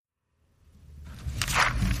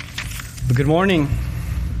Good morning.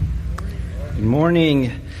 Good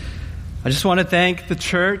morning. I just want to thank the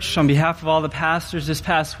church on behalf of all the pastors. This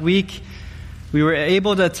past week, we were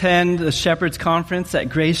able to attend the Shepherd's Conference at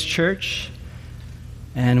Grace Church,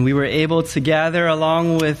 and we were able to gather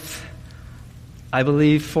along with, I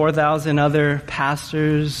believe, 4,000 other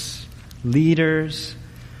pastors, leaders.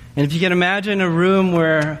 And if you can imagine a room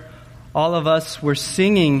where all of us were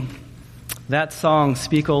singing that song,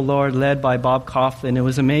 Speak, O Lord, led by Bob Kauflin, it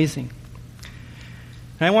was amazing.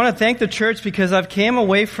 And I want to thank the church because I've came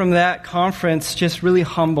away from that conference just really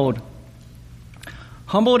humbled.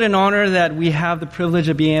 Humbled in honor that we have the privilege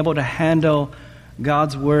of being able to handle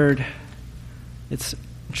God's Word. It's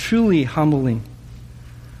truly humbling.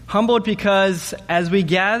 Humbled because as we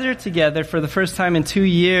gathered together for the first time in 2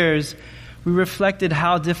 years, we reflected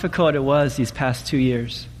how difficult it was these past 2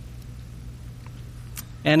 years.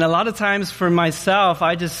 And a lot of times for myself,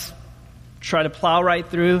 I just try to plow right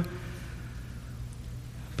through.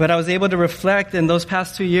 But I was able to reflect, in those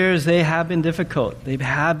past 2 years, they have been difficult. They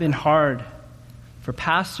have been hard for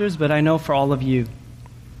pastors, but I know for all of you.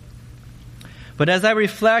 But as I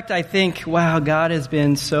reflect, I think, wow, God has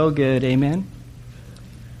been so good. Amen?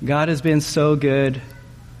 God has been so good.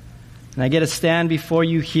 And I get to stand before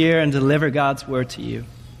you here and deliver God's word to you.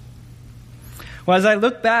 Well, as I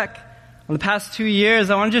look back on the past 2 years,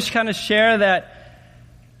 I want to just kind of share that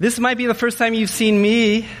this might be the first time you've seen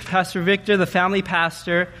me, Pastor Victor, the family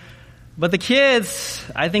pastor, but the kids,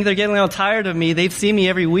 I think they're getting a little tired of me. They've seen me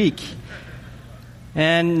every week.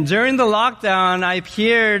 And during the lockdown, I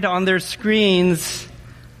appeared on their screens,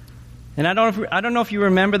 and I don't know if you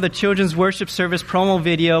remember the children's worship service promo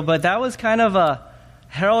video, but that was kind of a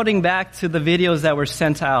heralding back to the videos that were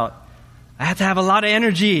sent out. I had to have a lot of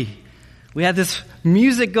energy. We had this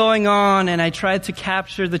music going on, and I tried to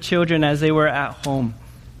capture the children as they were at home.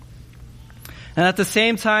 And at the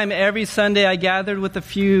same time, every Sunday I gathered with a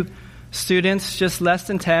few students, just less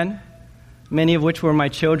than 10, many of which were my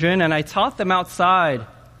children, and I taught them outside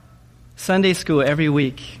Sunday school every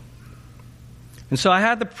week. And so I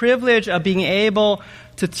had the privilege of being able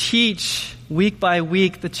to teach week by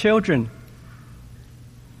week the children.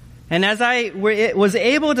 And as I was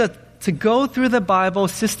able to go through the Bible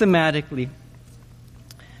systematically,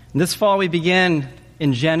 this fall we began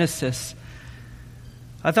in Genesis.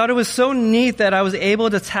 I thought it was so neat that I was able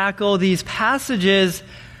to tackle these passages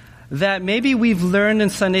that maybe we've learned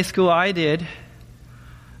in Sunday school, I did,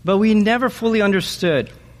 but we never fully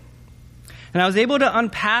understood. And I was able to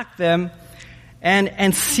unpack them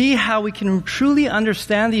and see how we can truly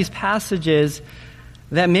understand these passages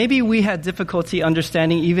that maybe we had difficulty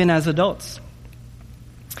understanding even as adults.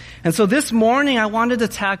 And so this morning I wanted to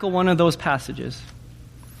tackle one of those passages.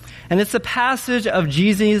 And it's the passage of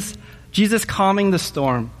Jesus calming the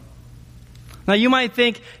storm. Now you might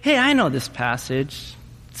think, hey, I know this passage.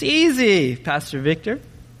 It's easy, Pastor Victor.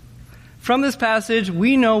 From this passage,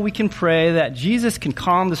 we know we can pray that Jesus can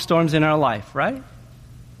calm the storms in our life, right?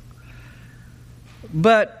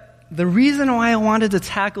 But the reason why I wanted to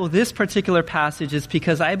tackle this particular passage is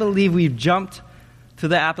because I believe we've jumped to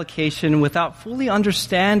the application without fully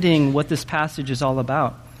understanding what this passage is all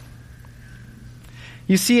about.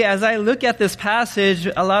 You see, as I look at this passage,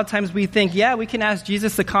 a lot of times we think, yeah, we can ask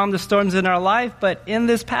Jesus to calm the storms in our life, but in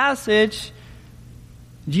this passage,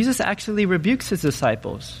 Jesus actually rebukes his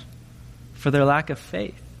disciples for their lack of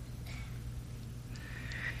faith.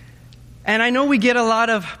 And I know we get a lot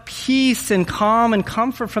of peace and calm and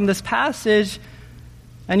comfort from this passage,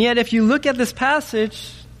 and yet if you look at this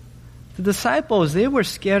passage, the disciples, they were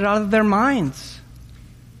scared out of their minds.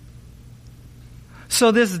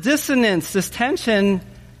 So this dissonance, this tension,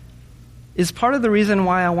 is part of the reason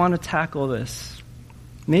why I want to tackle this.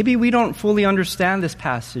 Maybe we don't fully understand this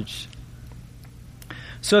passage.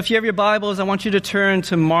 So if you have your Bibles, I want you to turn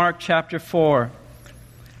to Mark chapter 4.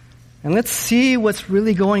 And let's see what's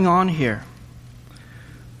really going on here.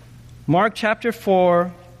 Mark chapter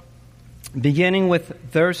 4, beginning with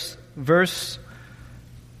verse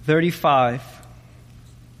 35,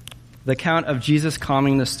 the account of Jesus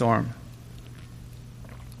calming the storm.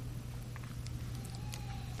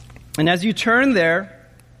 And as you turn there,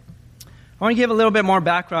 I want to give a little bit more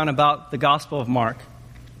background about the Gospel of Mark.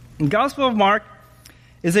 The Gospel of Mark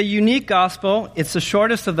is a unique gospel. It's the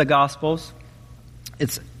shortest of the Gospels.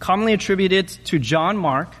 It's commonly attributed to John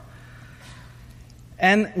Mark.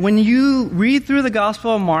 And when you read through the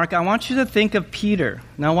Gospel of Mark, I want you to think of Peter.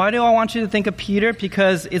 Now, why do I want you to think of Peter?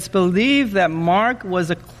 Because it's believed that Mark was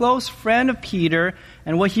a close friend of Peter,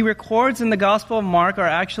 and what he records in the Gospel of Mark are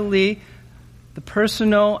actually the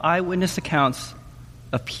personal eyewitness accounts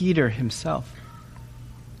of Peter himself.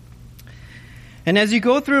 And as you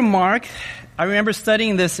go through Mark, I remember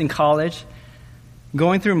studying this in college,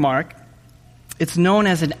 going through Mark, it's known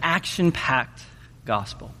as an action-packed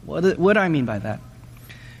gospel. What do I mean by that?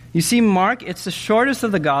 You see, Mark, it's the shortest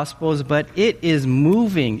of the Gospels, but it is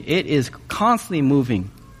moving. It is constantly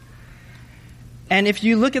moving. And if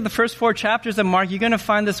you look at the first 4 chapters of Mark, you're going to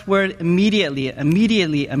find this word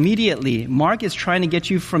immediately. Mark is trying to get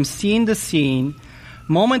you from scene to scene,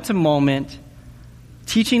 moment to moment,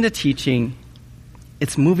 teaching to teaching.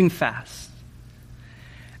 It's moving fast.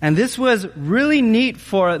 And this was really neat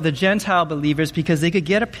for the Gentile believers because they could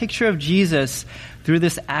get a picture of Jesus through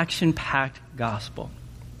this action-packed gospel.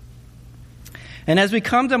 And as we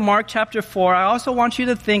come to Mark chapter 4, I also want you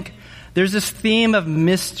to think there's this theme of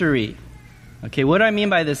mystery. Okay, what do I mean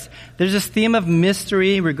by this? There's this theme of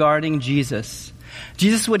mystery regarding Jesus.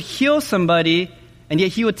 Jesus would heal somebody, and yet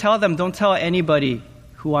he would tell them, don't tell anybody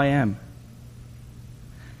who I am.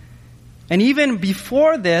 And even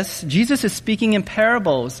before this, Jesus is speaking in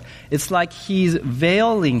parables. It's like he's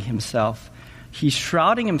veiling himself. He's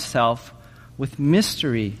shrouding himself with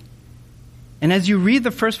mystery. And as you read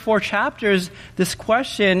the first 4 chapters, this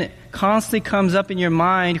question constantly comes up in your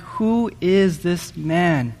mind, who is this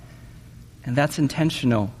man? And that's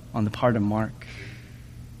intentional on the part of Mark.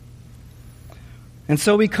 And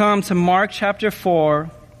so we come to Mark chapter 4,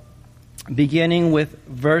 beginning with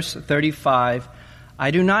verse 35.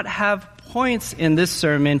 I do not have points in this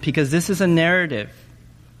sermon because this is a narrative.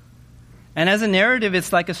 And as a narrative,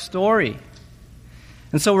 it's like a story.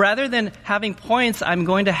 And so rather than having points, I'm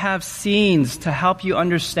going to have scenes to help you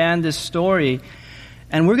understand this story.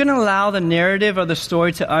 And we're going to allow the narrative of the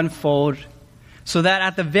story to unfold so that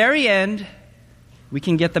at the very end, we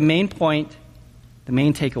can get the main point, the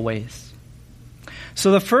main takeaways.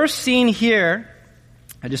 So the first scene here,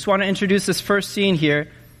 I just want to introduce this first scene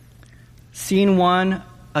here. Scene 1,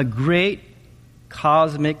 a great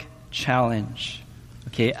cosmic challenge.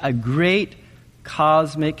 Okay, a great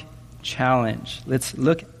cosmic challenge. Let's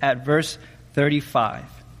look at verse 35.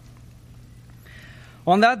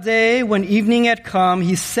 On that day, when evening had come,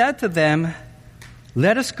 he said to them,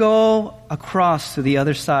 let us go across to the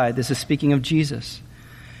other side. This is speaking of Jesus.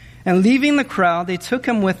 And leaving the crowd, they took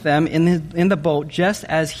him with them in the boat just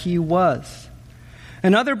as he was.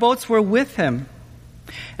 And other boats were with him.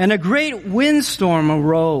 And a great windstorm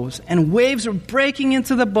arose, and waves were breaking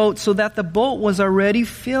into the boat so that the boat was already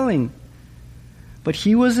filling. But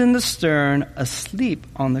he was in the stern, asleep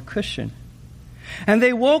on the cushion. And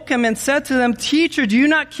they woke him and said to them, Teacher, do you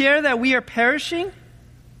not care that we are perishing?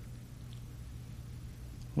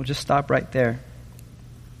 We'll just stop right there.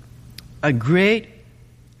 A great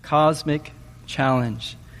cosmic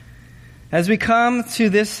challenge. As we come to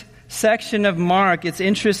this section of Mark, it's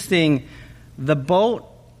interesting. The boat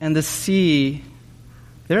and the sea,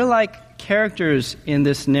 they're like characters in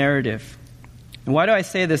this narrative. And why do I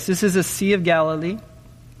say this? This is the Sea of Galilee.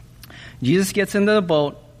 Jesus gets into the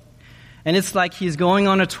boat, and it's like he's going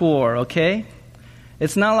on a tour, okay?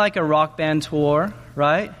 It's not like a rock band tour,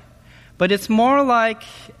 right? But it's more like,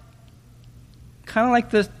 kind of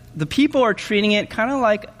like the people are treating it kind of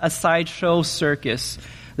like a sideshow circus.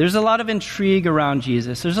 There's a lot of intrigue around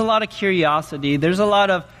Jesus. There's a lot of curiosity. There's a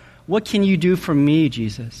lot of, what can you do for me,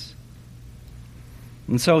 Jesus?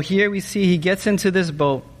 And so here we see he gets into this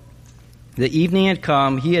boat. The evening had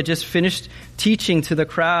come. He had just finished teaching to the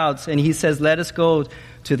crowds, and he says, let us go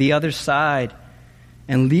to the other side.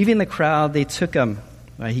 And leaving the crowd, they took him.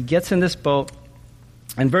 Right? He gets in this boat.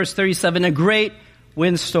 And verse 37, a great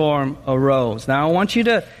windstorm arose. Now I want you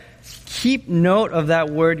to keep note of that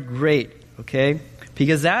word great, okay?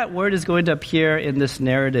 Because that word is going to appear in this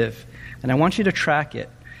narrative. And I want you to track it.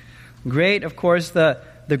 Great, of course, the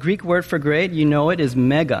Greek word for great, you know it, is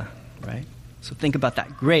mega, right? So think about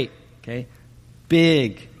that. Great. Okay,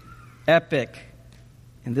 big, epic,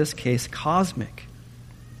 in this case, cosmic.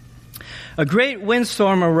 A great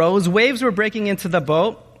windstorm arose. Waves were breaking into the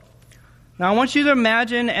boat. Now I want you to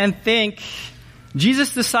imagine and think,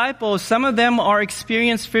 Jesus' disciples, some of them are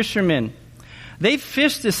experienced fishermen. They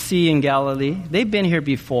fished the sea in Galilee. They've been here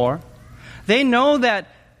before. They know that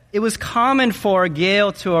it was common for a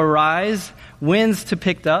gale to arise, winds to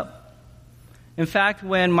pick up. In fact,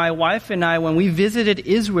 when my wife and I, when we visited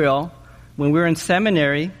Israel, when we were in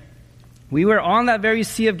seminary, we were on that very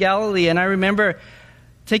Sea of Galilee, and I remember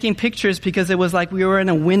taking pictures because it was like we were in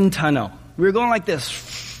a wind tunnel. We were going like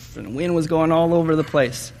this, and the wind was going all over the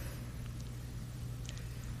place.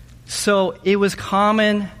 So it was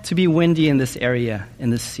common to be windy in this area, in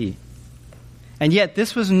the sea. And yet,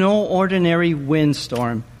 this was no ordinary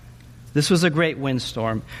windstorm. This was a great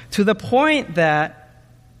windstorm, to the point that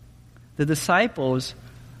the disciples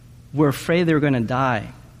were afraid they were going to die.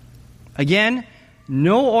 Again,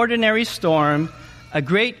 no ordinary storm, a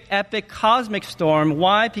great epic cosmic storm.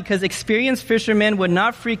 Why? Because experienced fishermen would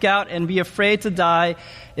not freak out and be afraid to die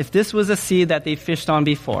if this was a sea that they fished on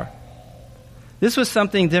before. This was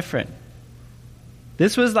something different.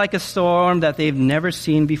 This was like a storm that they've never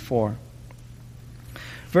seen before.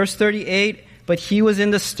 Verse 38, but he was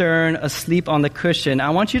in the stern, asleep on the cushion.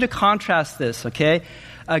 I want you to contrast this, okay?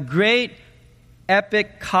 A great,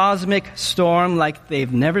 epic, cosmic storm like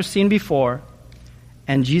they've never seen before,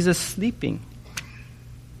 and Jesus sleeping.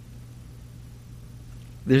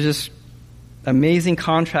 There's this amazing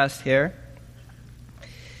contrast here.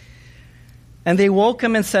 And they woke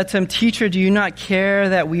him and said to him, "Teacher, do you not care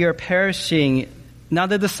that we are perishing?" Now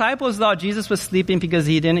the disciples thought Jesus was sleeping because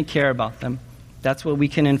he didn't care about them. That's what we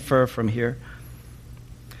can infer from here.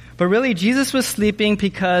 But really, Jesus was sleeping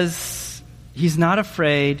because he's not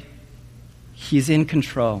afraid. He's in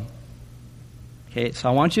control. Okay, so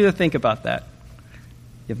I want you to think about that.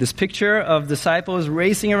 You have this picture of disciples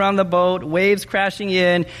racing around the boat, waves crashing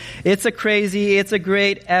in. It's a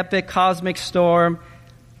great, epic, cosmic storm.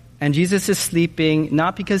 And Jesus is sleeping,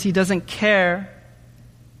 not because he doesn't care,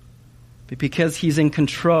 but because he's in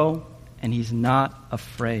control and he's not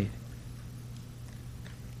afraid.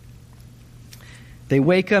 They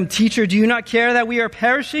wake him, "Teacher, do you not care that we are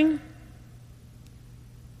perishing?"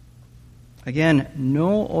 Again,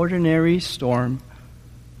 no ordinary storm.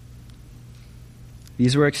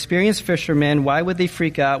 These were experienced fishermen. Why would they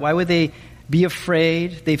freak out? Why would they be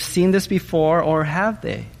afraid? They've seen this before, or have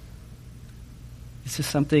they? This is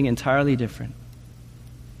something entirely different.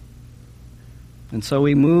 And so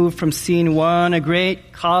we move from scene one, a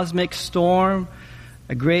great cosmic storm,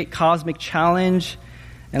 a great cosmic challenge,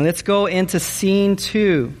 and let's go into scene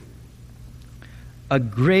two, a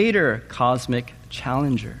greater cosmic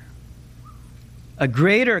challenger. A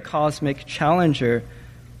greater cosmic challenger.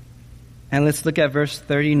 And let's look at verse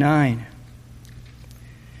 39.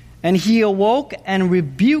 And he awoke and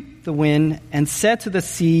rebuked the wind and said to the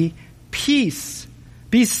sea, "Peace,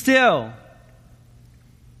 be still."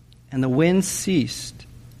 And the wind ceased,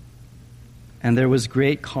 and there was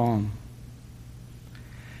great calm.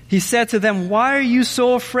 He said to them, "Why are you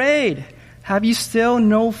so afraid? Have you still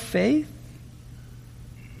no faith?"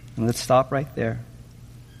 And let's stop right there.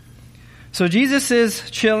 So Jesus is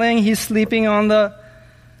chilling. He's sleeping on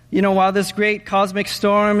while this great cosmic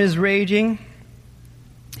storm is raging.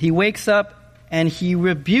 He wakes up and he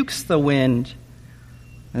rebukes the wind.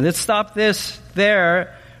 And let's stop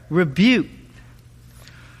there. Rebuke.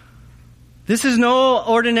 This is no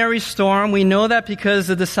ordinary storm. We know that because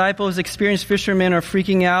the disciples, experienced fishermen, are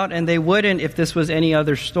freaking out, and they wouldn't if this was any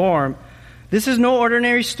other storm. This is no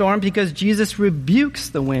ordinary storm because Jesus rebukes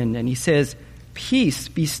the wind and he says, "Peace,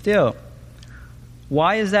 be still."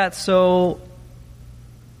 Why is that so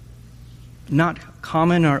not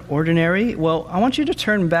common or ordinary? Well, I want you to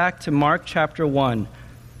turn back to Mark chapter 1.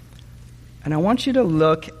 And I want you to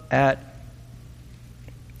look at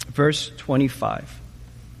verse 25.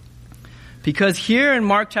 Because here in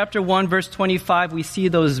Mark chapter 1, verse 25, we see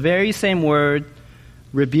those very same words,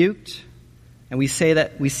 rebuked, and we see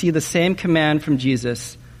the same command from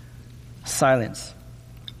Jesus, silence.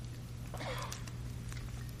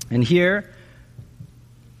 And here,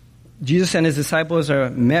 Jesus and his disciples are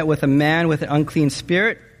met with a man with an unclean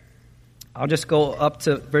spirit. I'll just go up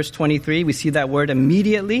to verse 23. We see that word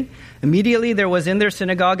immediately. Immediately there was in their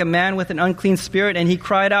synagogue a man with an unclean spirit, and he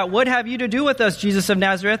cried out, "What have you to do with us, Jesus of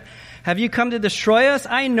Nazareth? Have you come to destroy us?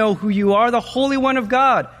 I know who you are, the Holy One of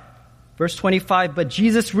God." Verse 25, but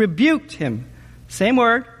Jesus rebuked him, same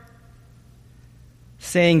word,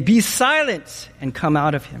 saying, "Be silent and come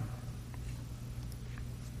out of him."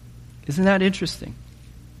 Isn't that interesting?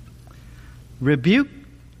 Rebuke,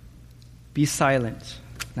 be silent.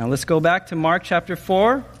 Now let's go back to Mark chapter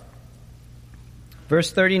 4,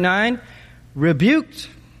 verse 39. Rebuked,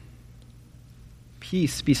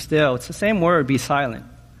 peace, be still. It's the same word, be silent.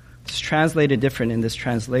 It's translated different in this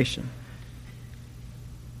translation.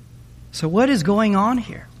 So what is going on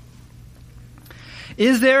here?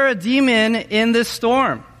 Is there a demon in this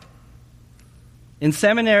storm? In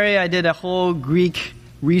seminary, I did a whole Greek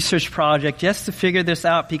research project just to figure this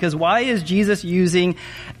out, because why is Jesus using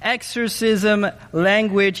exorcism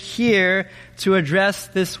language here to address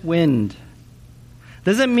this wind?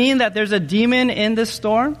 Does it mean that there's a demon in this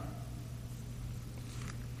storm?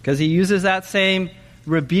 Because he uses that same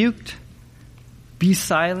rebuked, be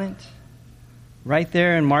silent, right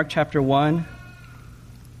there in Mark chapter 1.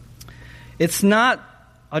 It's not,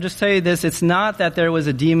 I'll just tell you this, it's not that there was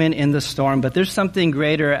a demon in the storm, but there's something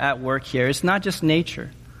greater at work here. It's not just nature.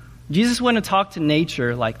 Jesus wouldn't talk to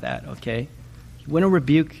nature like that, okay? He wouldn't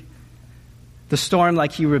rebuke the storm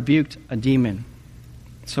like he rebuked a demon.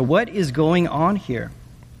 So what is going on here?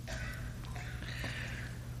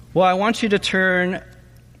 Well, I want you to turn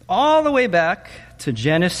all the way back to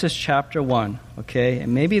Genesis chapter 1, okay?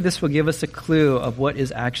 And maybe this will give us a clue of what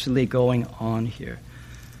is actually going on here.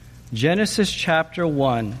 Genesis chapter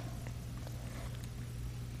 1,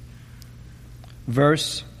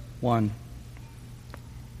 verse 1.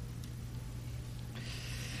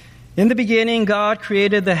 In the beginning, God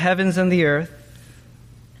created the heavens and the earth.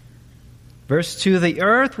 Verse 2, the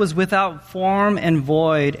earth was without form and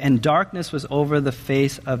void, and darkness was over the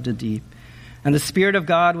face of the deep. And the Spirit of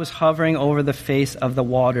God was hovering over the face of the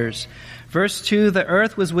waters. Verse 2, the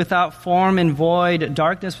earth was without form and void,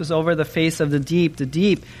 darkness was over the face of the deep. The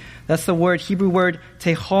deep, that's the word, Hebrew word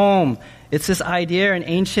tehom. It's this idea in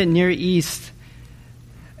ancient Near East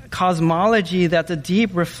cosmology that the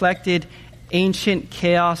deep reflected ancient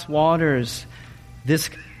chaos waters, this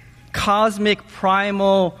cosmic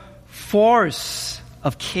primal force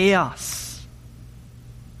of chaos.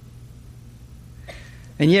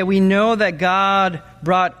 And yet we know that God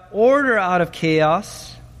brought order out of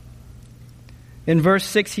chaos. In verse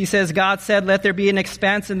 6 he says, God said, let there be an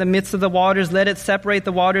expanse in the midst of the waters, let it separate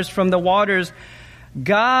the waters from the waters.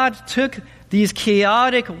 God took these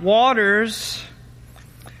chaotic waters,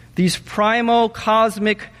 these primal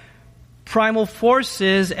cosmic primal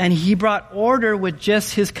forces, and he brought order with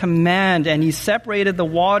just his command, and he separated the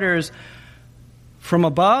waters from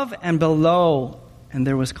above and below, and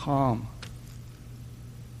there was calm.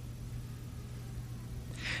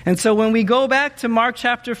 And so when we go back to Mark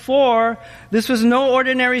chapter 4, this was no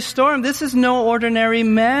ordinary storm. This is no ordinary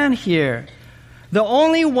man here. The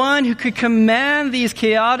only one who could command these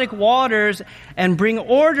chaotic waters and bring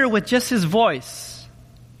order with just his voice.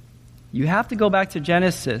 You have to go back to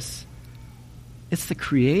Genesis. It's the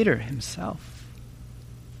Creator himself.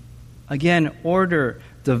 Again, order,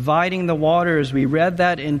 dividing the waters. We read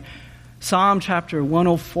that in Psalm chapter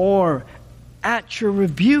 104. At your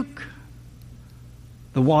rebuke,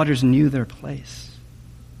 the waters knew their place.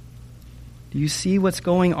 Do you see what's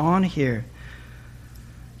going on here?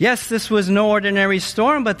 Yes, this was no ordinary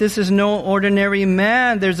storm, but this is no ordinary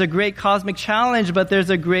man. There's a great cosmic challenge, but there's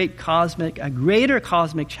a greater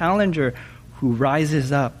cosmic challenger who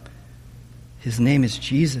rises up. His name is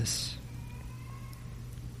Jesus.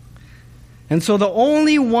 And so the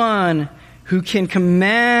only one who can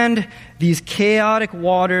command these chaotic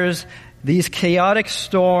waters, these chaotic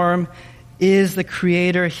storm, is the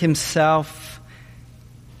Creator himself.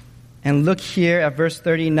 And look here at verse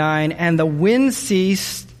 39. And the wind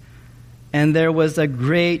ceased, and there was a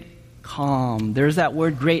great calm. There's that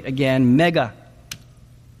word great again, mega.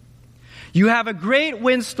 You have a great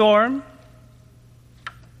windstorm,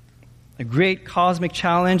 a great cosmic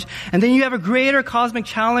challenge, and then you have a greater cosmic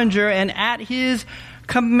challenger, and at his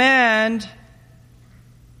command,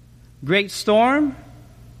 great storm,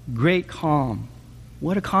 great calm.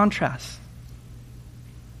 What a contrast.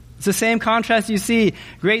 It's the same contrast you see.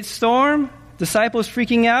 Great storm, disciples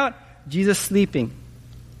freaking out, Jesus sleeping.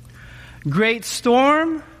 Great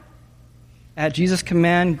storm, at Jesus'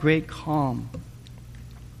 command, great calm.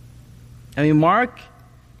 I mean, Mark,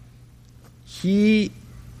 he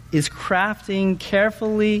is crafting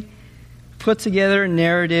carefully put together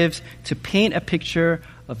narratives to paint a picture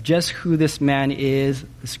of just who this man is,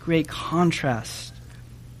 this great contrast.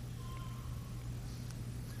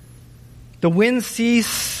 The wind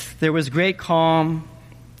ceased, there was great calm.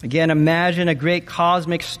 Again, imagine a great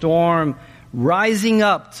cosmic storm rising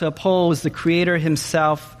up to oppose the Creator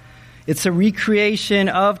himself. It's a recreation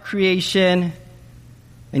of creation,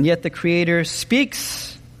 and yet the Creator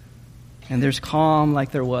speaks, and there's calm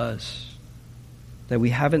like there was, that we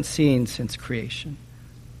haven't seen since creation.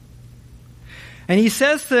 And he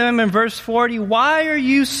says to them in verse 40, why are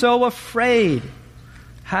you so afraid?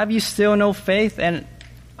 Have you still no faith? And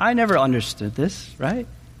I never understood this, right?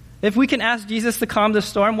 If we can ask Jesus to calm the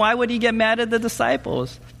storm, why would he get mad at the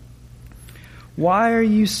disciples? Why are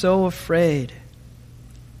you so afraid?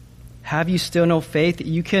 Have you still no faith?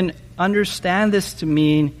 You can understand this to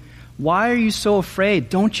mean, why are you so afraid?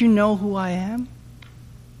 Don't you know who I am?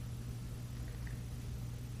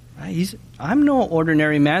 Right? I'm no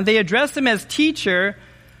ordinary man. They address him as teacher,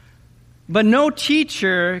 but no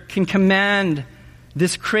teacher can command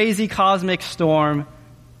this crazy cosmic storm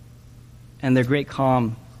and their great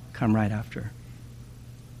calm come right after.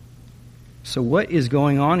 So what is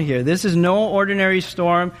going on here? This is no ordinary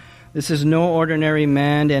storm. This is no ordinary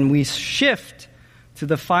man. And we shift to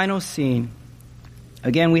the final scene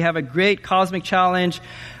Again, we have a great cosmic challenge,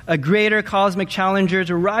 a greater cosmic challenger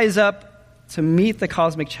to rise up to meet the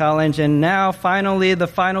cosmic challenge. And now, finally, the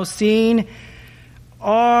final scene,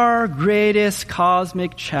 our greatest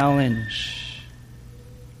cosmic challenge.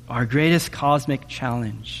 Our greatest cosmic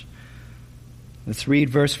challenge. Let's read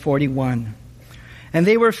verse 41. And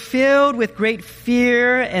they were filled with great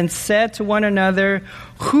fear and said to one another,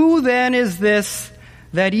 "Who then is this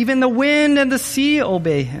that even the wind and the sea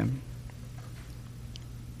obey him?"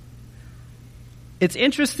 It's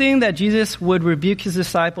interesting that Jesus would rebuke his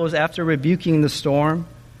disciples after rebuking the storm.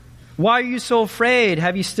 "Why are you so afraid?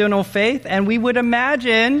 Have you still no faith?" And we would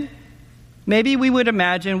imagine, maybe we would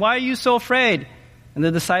imagine, "Why are you so afraid?" And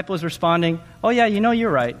the disciples responding, "Oh yeah, you're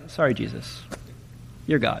right. Sorry, Jesus.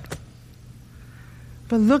 You're God."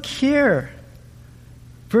 But look here.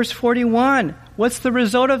 Verse 41. What's the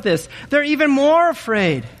result of this? They're even more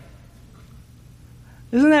afraid.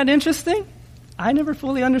 Isn't that interesting? I never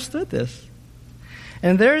fully understood this.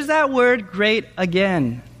 And there's that word great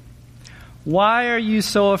again. Why are you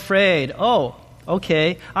so afraid? Oh,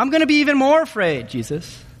 okay. I'm going to be even more afraid,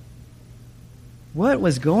 Jesus. What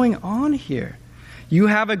was going on here? You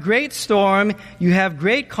have a great storm, you have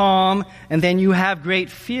great calm, and then you have great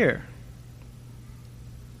fear.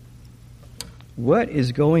 What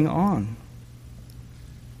is going on?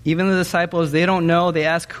 Even the disciples, they don't know. They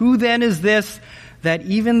ask, "Who then is this that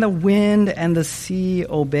even the wind and the sea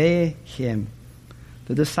obey him?"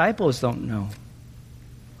 The disciples don't know.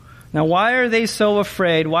 Now, why are they so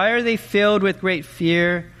afraid? Why are they filled with great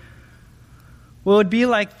fear? Well, it'd be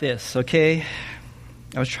like this, okay?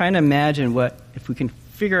 I was trying to imagine if we can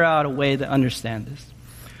figure out a way to understand this.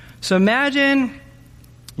 So imagine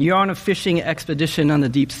you're on a fishing expedition on the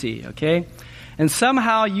deep sea, okay? And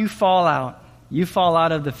somehow you fall out. You fall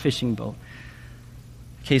out of the fishing boat.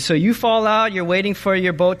 Okay, so you fall out, you're waiting for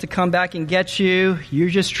your boat to come back and get you. You're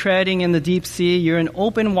just treading in the deep sea. You're in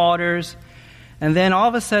open waters. And then all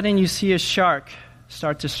of a sudden you see a shark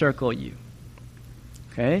start to circle you.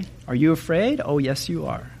 Okay? Are you afraid? Oh, yes, you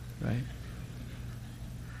are. Right?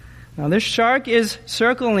 Now this shark is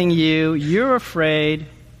circling you. You're afraid.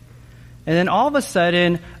 And then all of a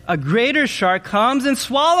sudden, a greater shark comes and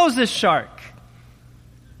swallows this shark.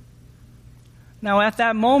 Now at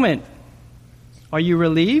that moment, are you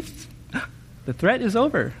relieved? The threat is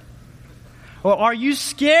over. Or are you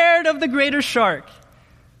scared of the greater shark?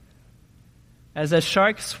 As a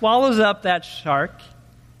shark swallows up that shark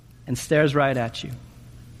and stares right at you.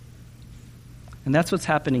 And that's what's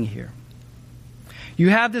happening here. You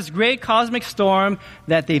have this great cosmic storm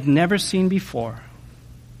that they've never seen before.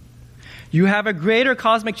 You have a greater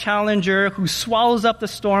cosmic challenger who swallows up the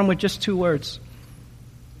storm with just 2 words.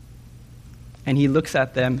 And he looks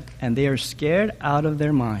at them, and they are scared out of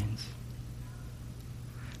their minds.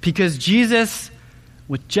 Because Jesus,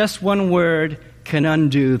 with just 1 word, can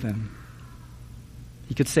undo them.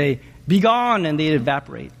 He could say, "Be gone," and they'd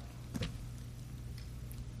evaporate.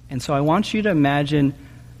 And so I want you to imagine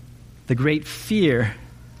the great fear,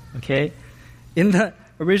 okay? In the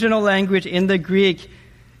original language, in the Greek,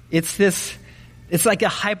 it's like a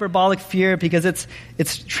hyperbolic fear because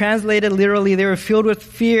it's translated literally. They were filled with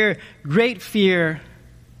fear, great fear.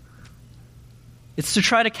 It's to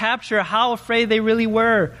try to capture how afraid they really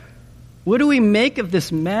were. What do we make of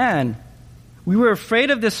this man? We were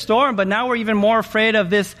afraid of this storm, but now we're even more afraid of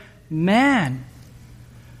this man.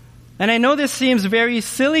 And I know this seems very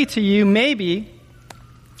silly to you, maybe,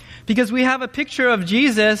 because we have a picture of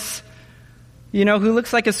Jesus, who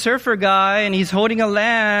looks like a surfer guy, and he's holding a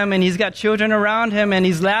lamb, and he's got children around him, and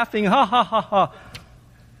he's laughing, ha, ha, ha, ha.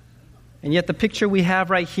 And yet the picture we have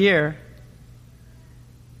right here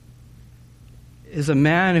is a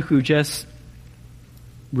man who just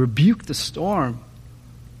rebuked the storm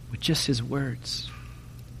with just his words.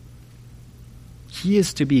 He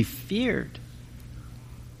is to be feared.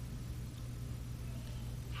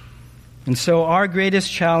 And so our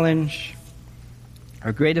greatest challenge,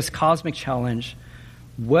 our greatest cosmic challenge,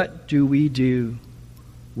 what do we do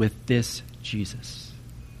with this Jesus?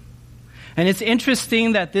 And it's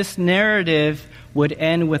interesting that this narrative would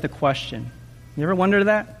end with a question. You ever wonder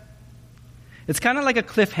that? It's kind of like a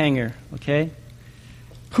cliffhanger, okay?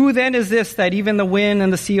 Who then is this that even the wind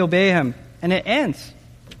and the sea obey him? And it ends.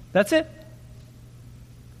 That's it.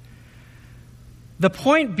 The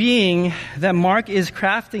point being that Mark is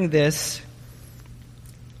crafting this,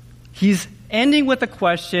 he's ending with a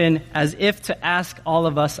question as if to ask all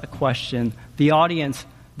of us a question. The audience,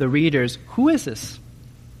 the readers, who is this?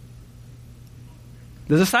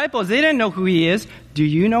 The disciples, they didn't know who he is. Do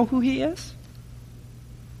you know who he is?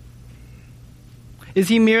 Is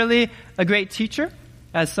he merely a great teacher,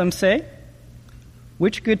 as some say?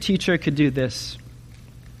 Which good teacher could do this?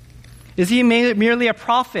 Is he merely a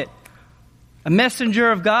prophet, a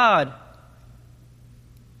messenger of God?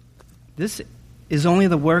 This is only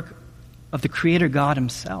the work of the Creator God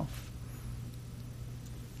himself.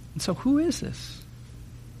 And so who is this?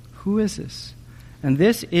 Who is this? And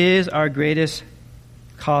this is our greatest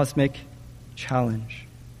cosmic challenge.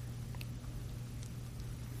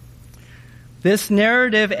 This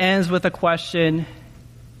narrative ends with a question.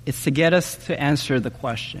 It's to get us to answer the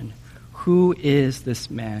question, who is this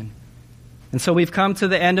man? And so we've come to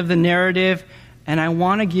the end of the narrative, and I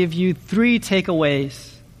want to give you 3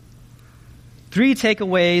 takeaways. 3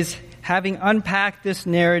 takeaways, having unpacked this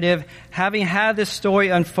narrative, having had this story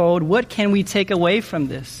unfold, what can we take away from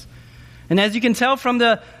this? And as you can tell from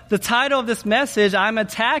the title of this message, I'm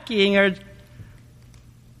attacking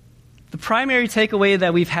the primary takeaway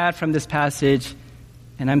that we've had from this passage,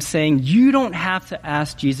 and I'm saying you don't have to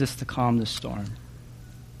ask Jesus to calm the storm.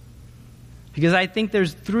 Because I think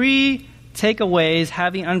there's 3 takeaways,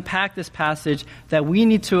 having unpacked this passage, that we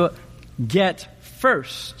need to get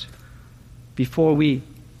first before we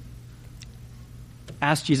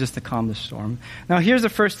ask Jesus to calm the storm. Now, here's the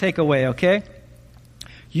first takeaway, okay?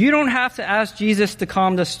 You don't have to ask Jesus to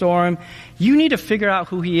calm the storm. You need to figure out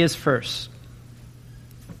who he is first.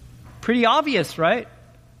 Pretty obvious, right?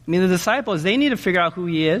 I mean, the disciples, they need to figure out who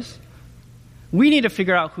he is. We need to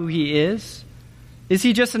figure out who he is. Is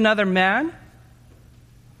he just another man?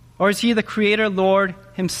 Or is he the Creator Lord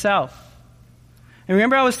himself? And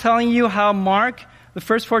remember I was telling you how Mark, the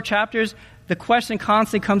first 4 chapters, the question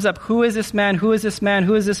constantly comes up, who is this man? Who is this man?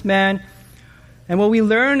 Who is this man? And what we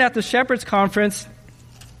learned at the Shepherds Conference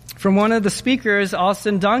from one of the speakers,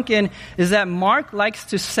 Austin Duncan, is that Mark likes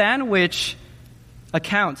to sandwich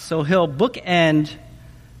accounts. So he'll bookend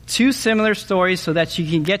 2 similar stories so that he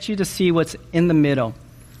can get you to see what's in the middle.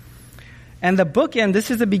 And the bookend,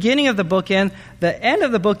 this is the beginning of the bookend. The end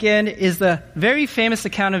of the bookend is the very famous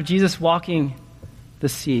account of Jesus walking the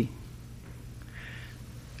sea.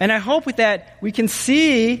 And I hope with that we can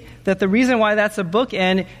see that the reason why that's a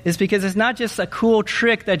bookend is because it's not just a cool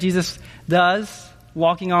trick that Jesus does,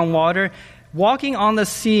 walking on water. Walking on the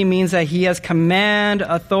sea means that he has command,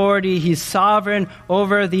 authority. He's sovereign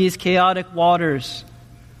over these chaotic waters.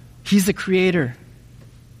 He's the Creator.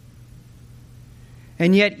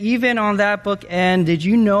 And yet, even on that bookend, did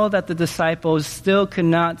you know that the disciples still could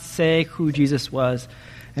not say who Jesus was?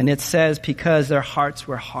 And it says, because their hearts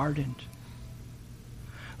were hardened.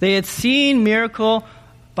 They had seen miracle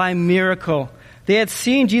by miracle. They had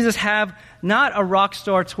seen Jesus have not a rock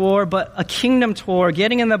star tour, but a kingdom tour,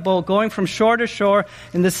 getting in the boat, going from shore to shore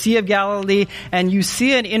in the Sea of Galilee, and you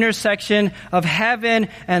see an intersection of heaven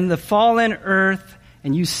and the fallen earth,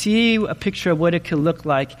 and you see a picture of what it could look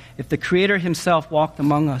like if the Creator himself walked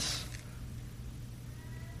among us.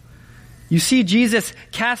 You see Jesus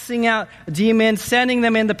casting out demons, sending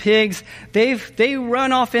them into pigs. They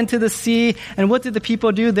run off into the sea, and what did the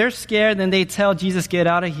people do? They're scared, and they tell Jesus, get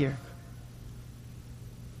out of here.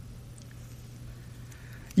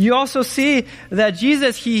 You also see that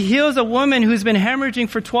Jesus, he heals a woman who's been hemorrhaging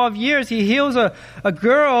for 12 years. He heals a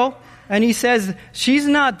girl, and he says, she's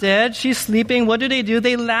not dead, she's sleeping. What do?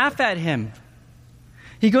 They laugh at him.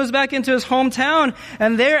 He goes back into his hometown,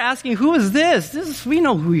 and they're asking, who is this? We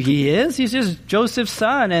know who he is. He's just Joseph's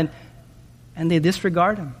son, and they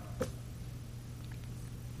disregard him.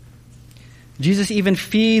 Jesus even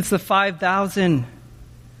feeds the 5,000,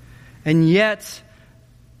 and yet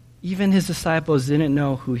even his disciples didn't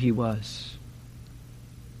know who he was.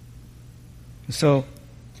 So,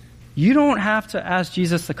 you don't have to ask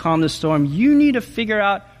Jesus to calm the storm. You need to figure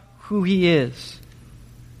out who he is.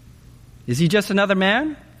 Is he just another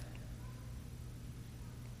man?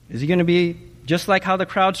 Is he going to be just like how the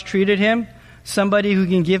crowds treated him? Somebody who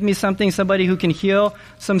can give me something, somebody who can heal,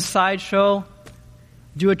 some sideshow,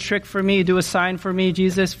 do a trick for me, do a sign for me,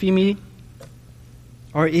 Jesus, feed me?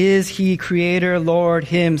 Or is he Creator, Lord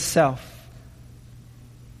himself?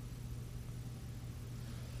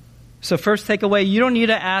 So first takeaway, you don't need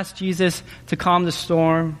to ask Jesus to calm the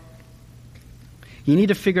storm. You need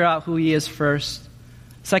to figure out who he is first.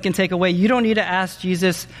 Second takeaway, you don't need to ask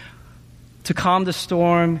Jesus to calm the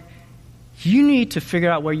storm. You need to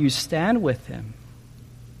figure out where you stand with him.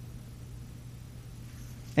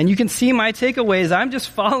 And you can see my takeaways. I'm just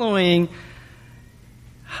following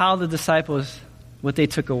how the disciples, what they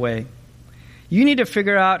took away. You need to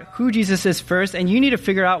figure out who Jesus is first, and you need to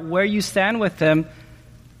figure out where you stand with him.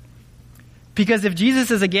 Because if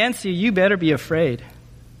Jesus is against you, you better be afraid.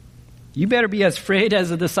 You better be as afraid as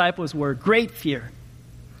the disciples were. Great fear.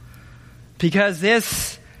 Because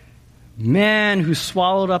this man who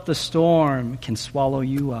swallowed up the storm can swallow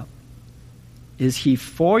you up. Is he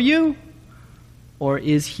for you or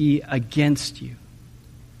is he against you?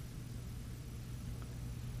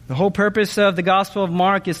 The whole purpose of the Gospel of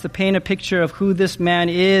Mark is to paint a picture of who this man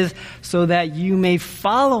is so that you may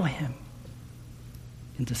follow him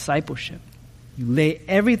in discipleship. You lay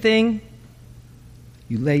everything,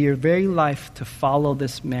 you lay your very life to follow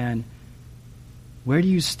this man. Where do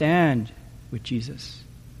you stand with Jesus?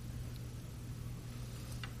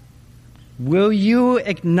 Will you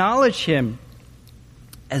acknowledge him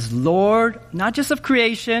as Lord, not just of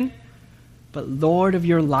creation, but Lord of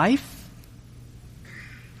your life?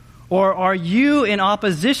 Or are you in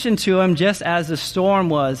opposition to him just as the storm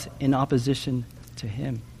was in opposition to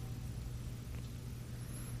him?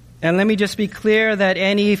 And let me just be clear that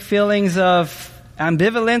any feelings of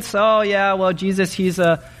ambivalence, oh yeah, well Jesus,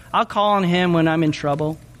 I'll call on him when I'm in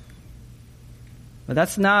trouble. But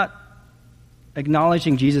that's not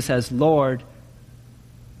acknowledging Jesus as Lord.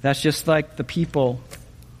 That's just like the people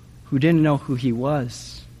who didn't know who he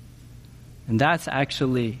was. And that's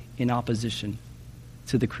actually in opposition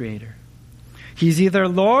to the Creator. He's either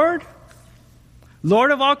Lord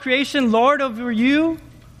of all creation, Lord over you,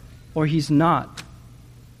 or he's not.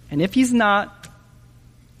 And if he's not,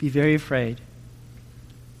 be very afraid.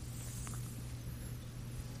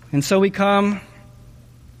 And so we come,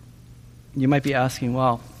 you might be asking,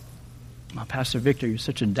 well, Pastor Victor, you're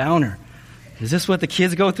such a downer. Is this what the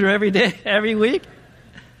kids go through every day, every week?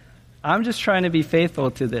 I'm just trying to be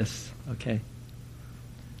faithful to this, okay?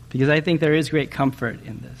 Because I think there is great comfort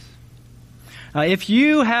in this. If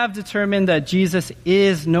you have determined that Jesus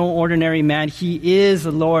is no ordinary man, he is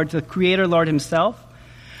the Lord, the Creator Lord himself,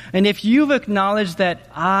 and if you've acknowledged that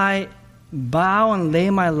I bow and lay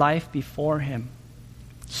my life before him,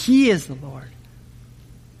 he is the Lord,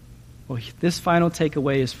 well, this final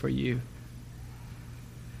takeaway is for you.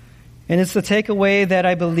 And it's the takeaway that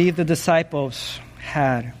I believe the disciples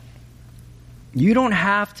had. You don't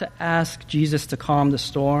have to ask Jesus to calm the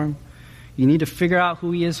storm. You need to figure out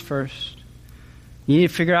who he is first. You need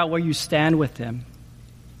to figure out where you stand with him.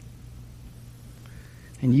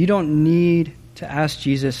 And you don't need to ask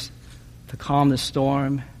Jesus to calm the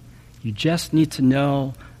storm. You just need to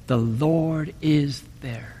know the Lord is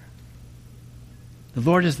there. The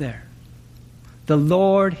Lord is there. The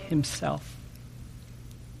Lord himself.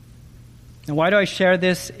 And why do I share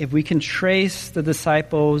this? If we can trace the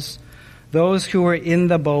disciples, those who were in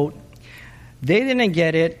the boat, they didn't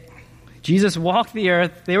get it. Jesus walked the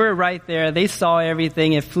earth. They were right there. They saw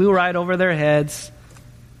everything. It flew right over their heads.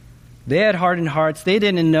 They had hardened hearts. They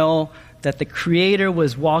didn't know that the Creator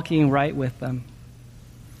was walking right with them.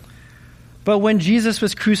 But when Jesus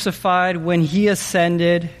was crucified, when he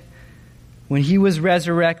ascended, when he was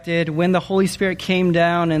resurrected, when the Holy Spirit came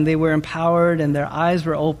down and they were empowered and their eyes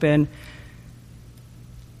were open,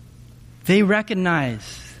 they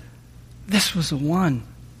recognized this was the one.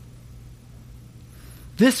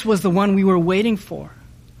 This was the one we were waiting for.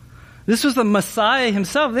 This was the Messiah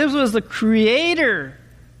himself. This was the Creator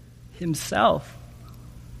himself.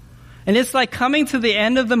 And it's like coming to the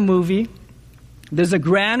end of the movie. There's a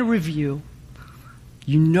grand review.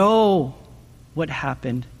 You know what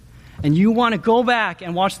happened. And you want to go back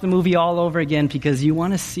and watch the movie all over again because you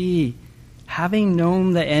want to see, having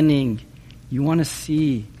known the ending, you want to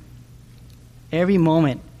see every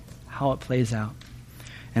moment how it plays out.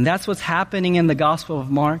 And that's what's happening in the Gospel of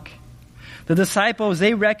Mark. The disciples,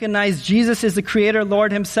 they recognize Jesus is the Creator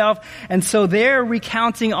Lord himself, and so they're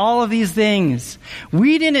recounting all of these things.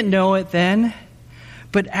 We didn't know it then,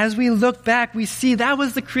 but as we look back, we see that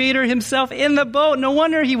was the Creator himself in the boat. No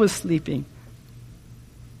wonder he was sleeping.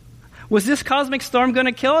 Was this cosmic storm going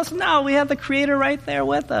to kill us? No, we have the Creator right there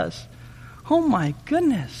with us. Oh my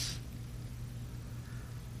goodness.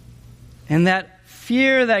 And that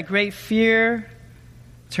fear, that great fear,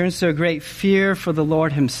 turns to a great fear for the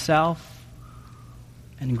Lord himself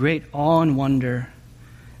and great awe and wonder.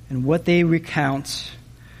 And what they recount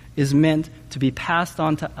is meant to be passed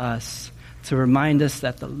on to us to remind us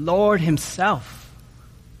that the Lord himself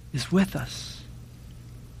is with us.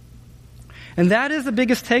 And that is the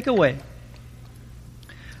biggest takeaway.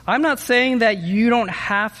 I'm not saying that you don't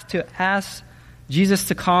have to ask Jesus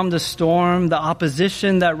to calm the storm, the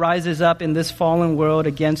opposition that rises up in this fallen world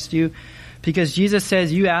against you, because Jesus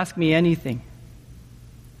says, you ask me anything.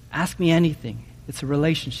 Ask me anything. It's a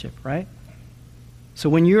relationship, right? So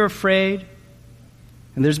when you're afraid,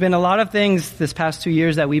 and there's been a lot of things this past 2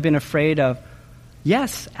 years that we've been afraid of,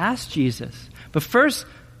 yes, ask Jesus. But first,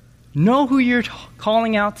 know who you're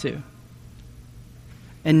calling out to.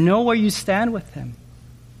 And know where you stand with him.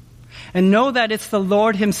 And know that it's the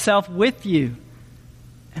Lord himself with you.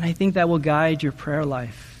 And I think that will guide your prayer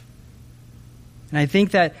life. And I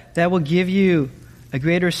think that will give you a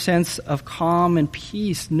greater sense of calm and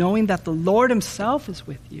peace, knowing that the Lord himself is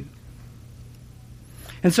with you.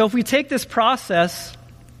 And so if we take this process,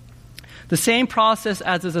 the same process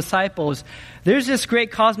as the disciples, there's this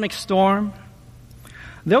great cosmic storm.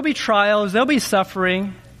 There'll be trials, there'll be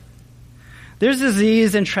suffering. There's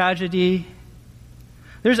disease and tragedy.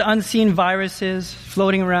 There's unseen viruses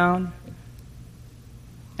floating around.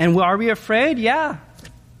 And are we afraid? Yeah.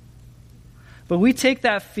 But we take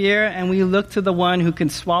that fear and we look to the one who can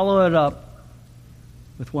swallow it up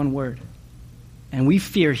with one word. And we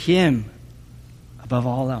fear him above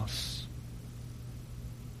all else.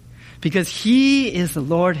 Because he is the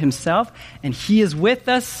Lord himself, and he is with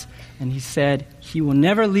us, and he said he will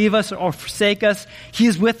never leave us or forsake us. He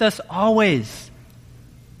is with us always,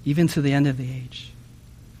 even to the end of the age.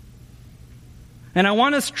 And I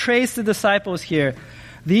want us to trace the disciples here,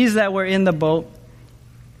 these that were in the boat.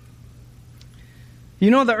 You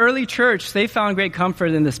know, the early church, they found great comfort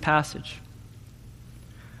in this passage.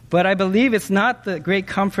 But I believe it's not the great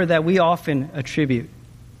comfort that we often attribute.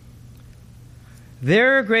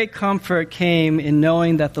 Their great comfort came in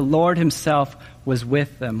knowing that the Lord himself was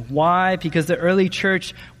with them. Why? Because the early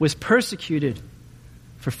church was persecuted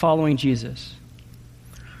for following Jesus.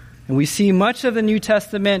 And we see much of the New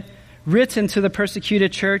Testament written to the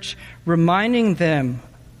persecuted church, reminding them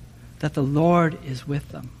that the Lord is with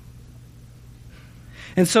them.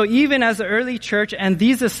 And so even as the early church and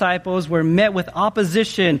these disciples were met with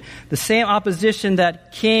opposition, the same opposition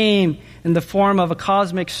that came in the form of a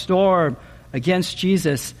cosmic storm against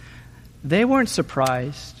Jesus, they weren't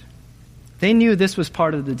surprised. They knew this was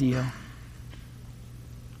part of the deal.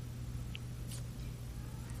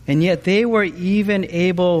 And yet they were even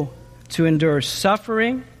able to endure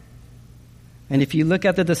suffering. And if you look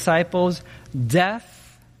at the disciples,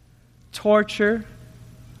 death, torture,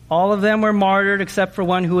 all of them were martyred except for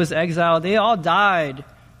one who was exiled. They all died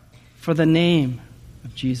for the name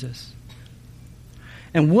of Jesus.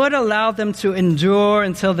 And what allowed them to endure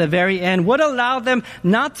until the very end? What allowed them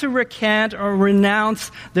not to recant or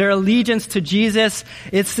renounce their allegiance to Jesus?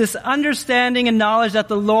 It's this understanding and knowledge that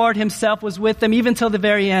the Lord himself was with them even till the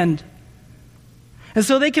very end. And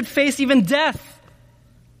so they could face even death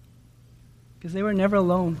because they were never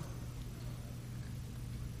alone.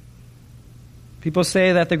 People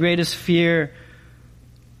say that the greatest fear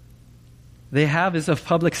they have is of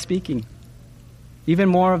public speaking, even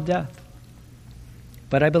more of death.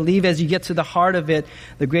 But I believe as you get to the heart of it,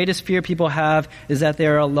 the greatest fear people have is that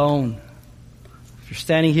they're alone. If you're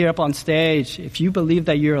standing here up on stage, if you believe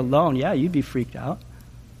that you're alone, yeah, you'd be freaked out.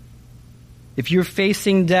 If you're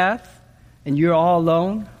facing death and you're all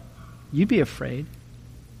alone, you'd be afraid.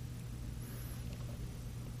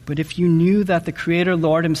 But if you knew that the Creator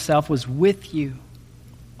Lord himself was with you,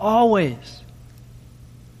 always,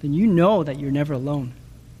 then you know that you're never alone.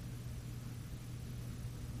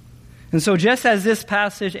 And so just as this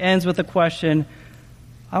passage ends with a question,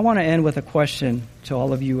 I want to end with a question to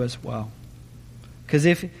all of you as well. Because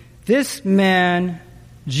if this man,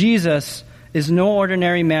 Jesus, is no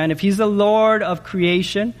ordinary man, if he's the Lord of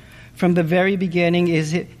creation from the very beginning,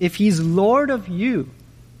 if he's Lord of you,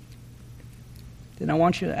 then I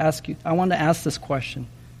want to ask this question.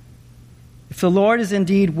 If the Lord is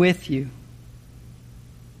indeed with you,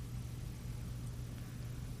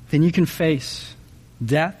 then you can face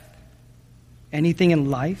death, anything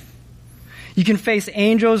in life. You can face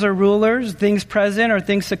angels or rulers, things present or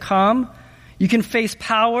things to come. You can face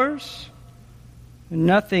powers.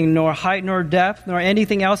 Nothing, nor height, nor depth, nor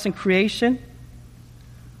anything else in creation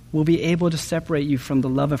will be able to separate you from the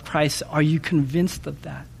love of Christ. Are you convinced of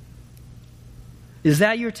that? Is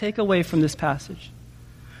that your takeaway from this passage?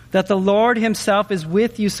 That the Lord himself is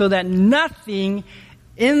with you so that nothing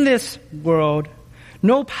in this world,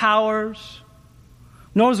 no powers,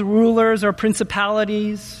 no rulers or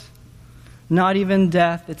principalities, not even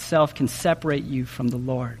death itself can separate you from the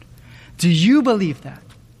Lord. Do you believe that?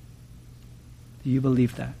 Do you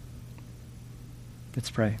believe that?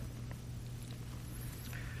 Let's pray.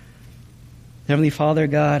 Heavenly Father,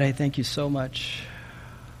 God, I thank you so much.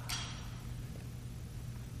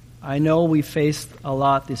 I know we faced a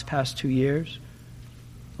lot these past 2 years.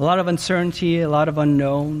 A lot of uncertainty, a lot of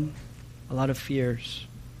unknown, a lot of fears.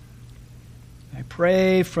 I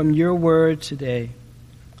pray from your word today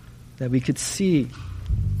that we could see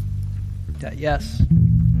that, yes,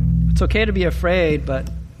 it's okay to be afraid, but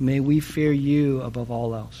may we fear you above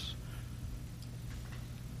all else.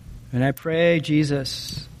 And I pray,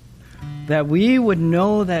 Jesus, that we would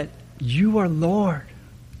know that you are Lord.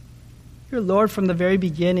 You're Lord from the very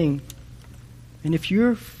beginning. And if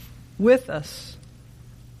you're with us,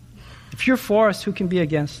 if you're for us, who can be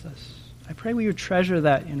against us? I pray we would treasure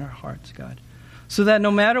that in our hearts, God, so that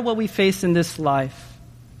no matter what we face in this life,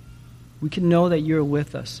 we can know that you're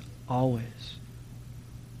with us always.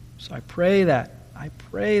 So I pray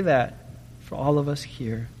that for all of us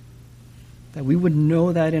here, that we would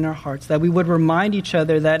know that in our hearts, that we would remind each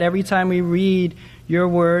other that every time we read your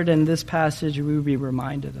word and this passage, we would be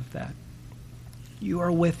reminded of that. You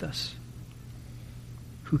are with us.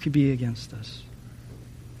 Who could be against us?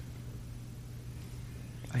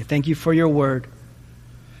 I thank you for your word.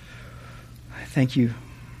 I thank you.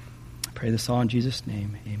 I pray this all in Jesus'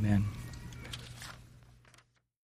 name. Amen.